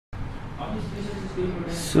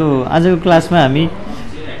So आजको क्लासमा हामी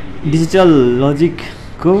डिजिटल लजिक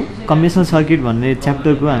को कम्बिनेसनल सर्किट भन्ने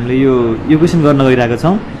च्याप्टरको हामीले यो क्वेशन गर्न गइरहेका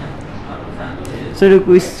छौं। सो यो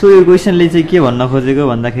क्वेशनले चाहिँ के भन्न खोजेको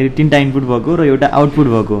भन्दाखेरि तीनटा इनपुट भएको र एउटा आउटपुट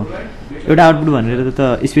भएको। एउटा आउटपुट भनेर त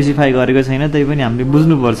स्पेसिफाई गरेको छैन, तै पनि हामीले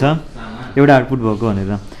बुझ्नु पर्छ एउटा आउटपुट भएको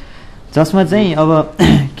भनेर। जसमा चाहिँ अब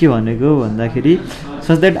के भनेको भन्दाखेरि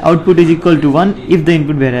such that output is equal to 1 if the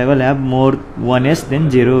input variable have more 1s than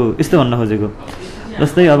 0 यस्तो भन्न खोजेको।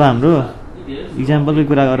 जस्तै अब हाम्रो एक्जाम्पलको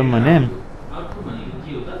कुरा गरौँ भने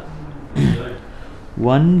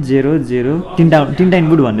 1 0 0 तीनटा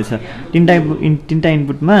इनपुट भन्ने छ। तीनटा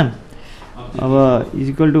इनपुटमा अब is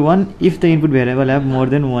equal to 1 if the input variable have more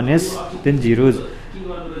than 1s then 0।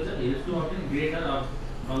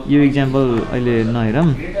 यो एक्जाम्पल अहिले नहेरौँ,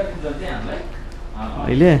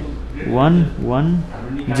 अहिले 1 1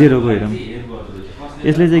 0 को हेरौँ।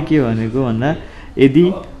 यसले चाहिँ के भनेको भन्दा यदि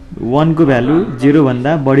 1 को भ्यालु 0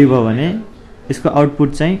 भन्दा बढी भयो भने यसको आउटपुट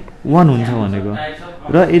चाहिँ 1 हुन्छ भनेको,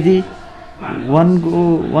 र यदि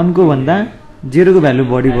 1 को भन्दा 0 को भ्यालु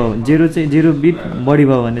बढी भयो, 0 बिट बढी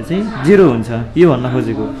भयो भने चाहिँ 0 हुन्छ। यो भन्न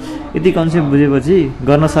खोजेको। यति कन्सेप्ट बुझेपछि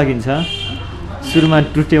गर्न सकिन्छ। सुरुमा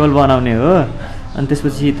ट्रुथ टेबल बनाउने हो, अनि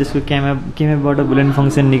त्यसपछि त्यसको केएमएफबाट बुलियन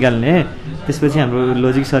फंक्सन निकाल्ने, त्यसपछि हाम्रो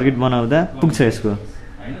लजिक सर्किट बनाउँदा पुग्छ यसको।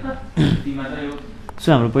 सो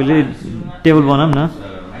हाम्रो पहिले टेबल बनाऊँ न,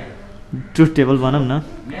 ट्रुथ टेबल बनाऊँ न।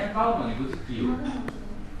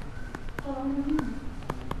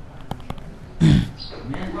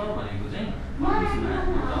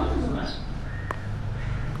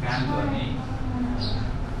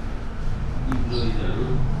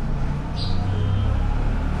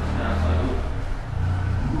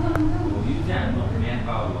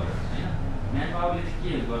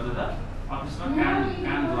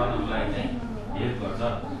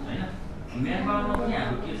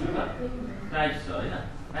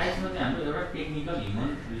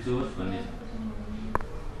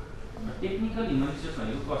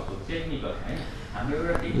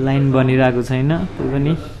 लाइन बनिरहेको छैन, त्यो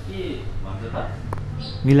पनि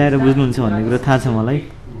मिलाएर बुझ्नुहुन्छ भन्ने कुरा थाहा छ मलाई।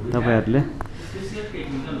 तपाईहरुले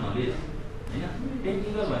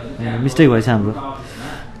मिस्टेक भएछ हाम्रो।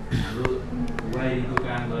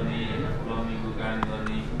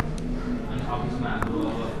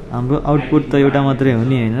 हाम्रो आउटपुट त एउटा मात्रै हो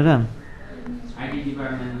नि, हैन र?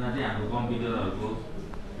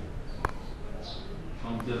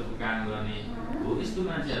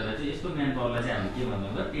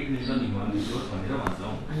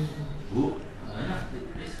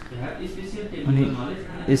 अनि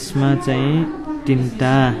यसमा चाहिँ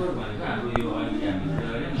तीनटा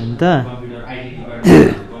अन्त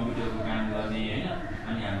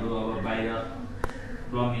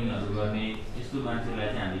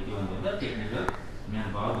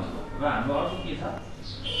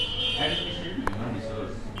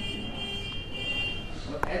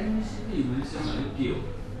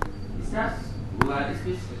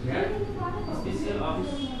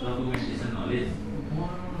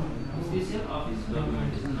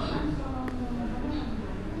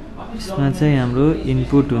यसमा चाहिँ हाम्रो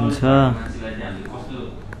इनपुट हुन्छ,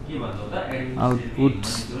 आउटपुट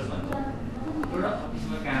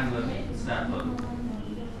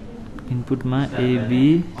इनपुटमा ए बी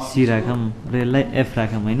सी राखौँ र यसलाई एफ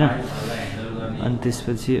राखौँ, हैन? अनि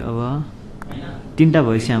त्यसपछि अब तीनटा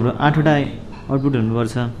भएपछि हाम्रो 8 वटा आउटपुट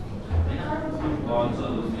हुनुपर्छ।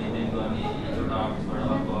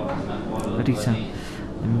 ठिक छ,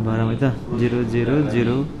 हामी भरौँ है त। 0 0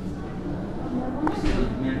 0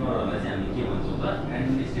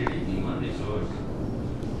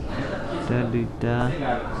 दुईटा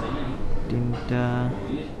तीनटा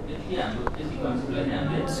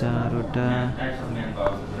 4 वटा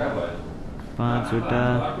 5 वटा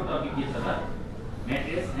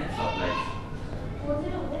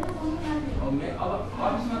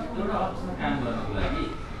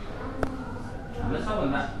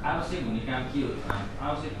सबभन्दा आवश्यक हुने काम के हो?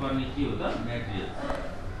 आवश्यक पर्ने के हो त?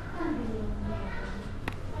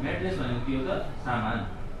 म्याट्रेस भनेको के हो त? सामान,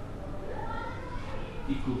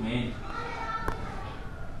 इक्विपमेन्ट।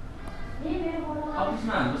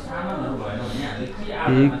 अफिसमा हाम्रो सामानहरु भएन भने हामीले के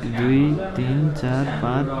 1 2 3 4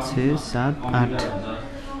 5 6 7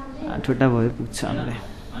 8 वटा भयो, पुग्छ हामीलाई।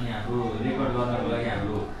 अनि हाम्रो रेकर्ड गर्नको लागि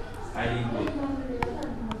हाम्रो फाइलिङको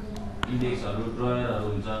इन्डेक्सहरु, ड्रयरहरु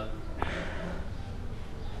हुन्छ।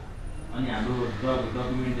 अनि हाम्रो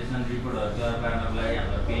डकुमेन्टेसन रिपोर्टहरु तयार पार्नको लागि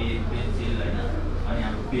हाम्रो पेन, पेन्सिल, हैन? अनि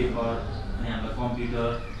हाम्रो पेपर, अनि हाम्रो कम्प्युटर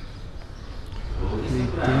हो। यस्तो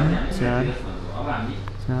कुराहरु हामी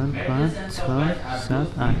 4 5 6 7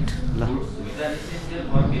 8 ल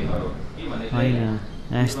हैन।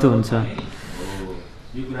 यस्तो हुन्छ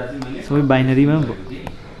यो कुरा चाहिँ मैले सबै बाइनरीमा हो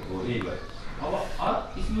यही भयो अब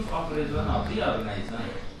smooth operation of the organisation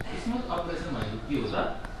smooth operation भनेको के हो त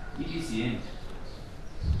इफिसिएन्ट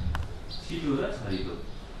छिटो र छरितो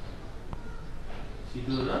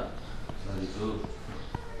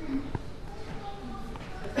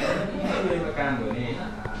काम गर्ने हैन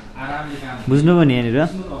आरामले काम बुझ्नुभयो नि यहाँनिर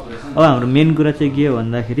अब हाम्रो मेन कुरा चाहिँ के हो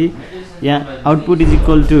भन्दाखेरि यहाँ output is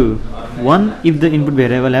equal to 1 if the input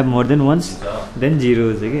variable have more than once then 0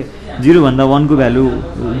 हो चाहिँ के 0 भन्दा 1 को भ्यालु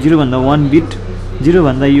 0 भन्दा 1 बिट 0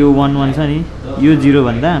 भन्दा यो 1 1 छ नि यो 0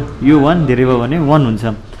 भन्दा यो 1 धेरै भयो भने 1 हुन्छ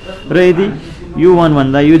र यदि यो 1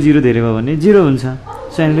 भन्दा यो 0 धेरै भयो भने 0 हुन्छ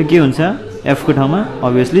सो यहाँनिर के हुन्छ f को ठाउँमा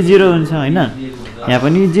अभियसली 0 हुन्छ हैन यहाँ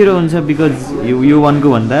पनि 0 हुन्छ बिकज यो 1 को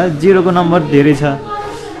भन्दा 0 को नम्बर धेरै छ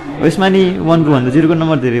यसमा नि 1 को भन्दा 0 को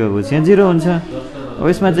नम्बर धेरै भएपछि यहाँ 0 हुन्छ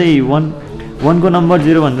यसमा चाहिँ 1 को नम्बर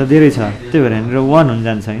 0 भन्दा धेरै छ त्यही भएर यहाँनिर 1 हुन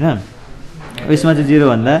जान्छ हैन यसमा चाहिँ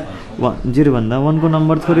 0 भन्दा 1 को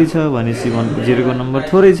नम्बर थोरै छ भनेपछि 0 को नम्बर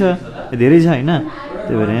थोरै छ धेरै छ हैन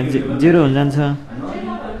त्यही भएर यहाँ 0 हुन जान्छ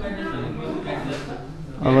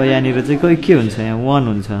अब यहाँनिर चाहिँ कोही के हुन्छ यहाँ 1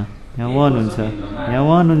 हुन्छ यहाँ 1 हुन्छ यहाँ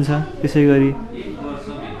 1 हुन्छ त्यसै गरी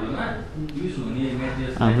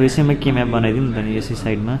हाम्रो यसैमा के म्याप बनाइदिउँ न त नि यसै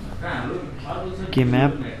साइडमा के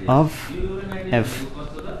म्याप अफ एफ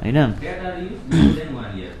हैन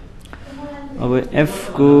अब एफ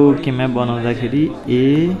को के म्याप बनाउँदाखेरि ए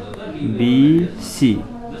बी सी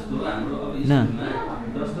हैन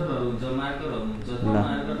ल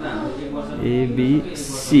ए बी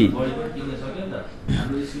सी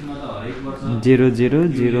 0 0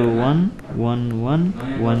 0 1 1 1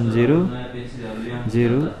 1 0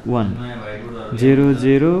 0 1 0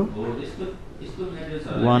 0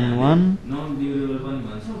 1 1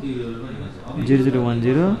 0 0 1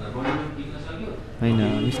 0 हैन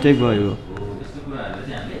मिस्टेक भयो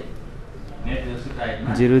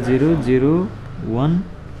 0 0 0 1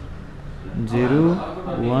 0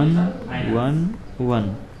 1 1 1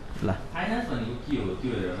 ल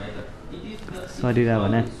सरी रा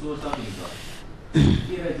भने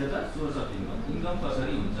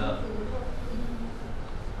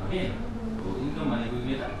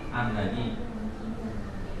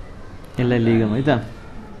यसलाई लिगम है त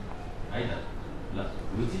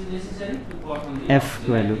एफ को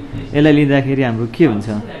भ्यालु यसलाई लिँदाखेरि हाम्रो के हुन्छ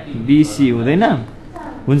बीसी हुँदैन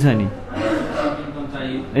हुन्छ नि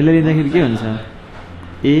यसलाई लिँदाखेरि के हुन्छ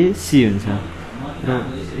एसी हुन्छ र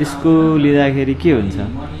यसको लिँदाखेरि के हुन्छ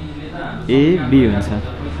ए बी हुन्छ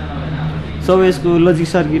सब यसको logic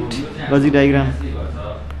circuit logic diagram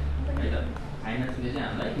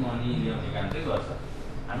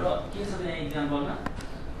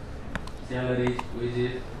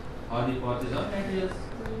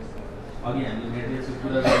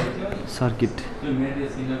circuit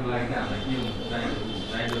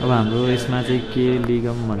अब हाम्रो यसमा चाहिँ के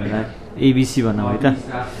लिगम भनेर एबिसी भन्नु है त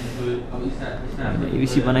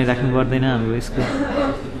एबिसी बनाइराख्नु पर्दैन हाम्रो यसको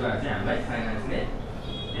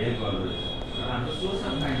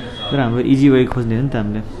तर हाम्रो इजी वे खोज्ने हो नि त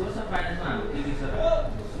हामीले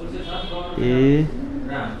ए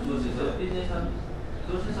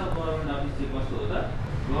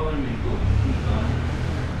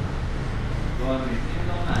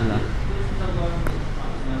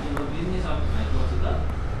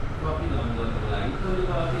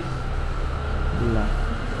ल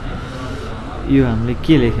यो हामीले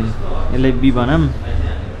के लेख्यौँ यसलाई बी बनाऊँ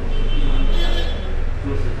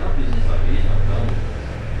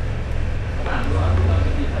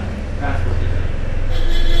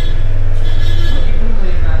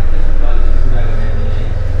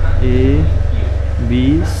ए बी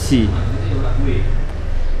सी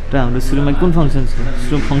र हाम्रो सुरुमा कुन फङ्सन छ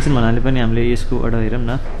फङ्सन भन्नाले पनि हामीले यसको अर्डर हेरौँ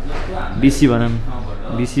न बीसी बनाऊँ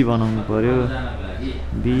बीसी बनाउनु पर्यो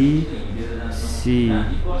BC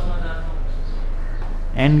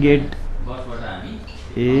and get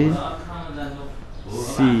A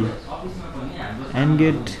C and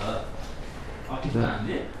get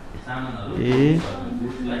A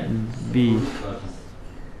B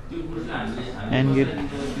and get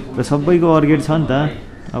र सबैको अर गेट छ नि त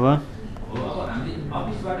अब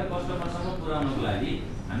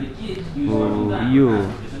यो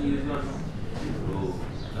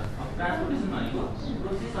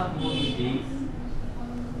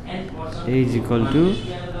A is equal to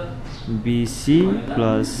BC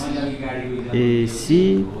plus AC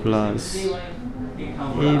plus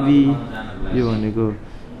AB यो भनेको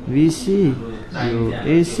BC यो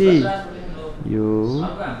AC यो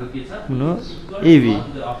कुन हो AB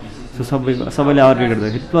सो सबैले अर्को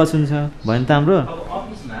गर्दाखेरि प्लस हुन्छ भयो नि त हाम्रो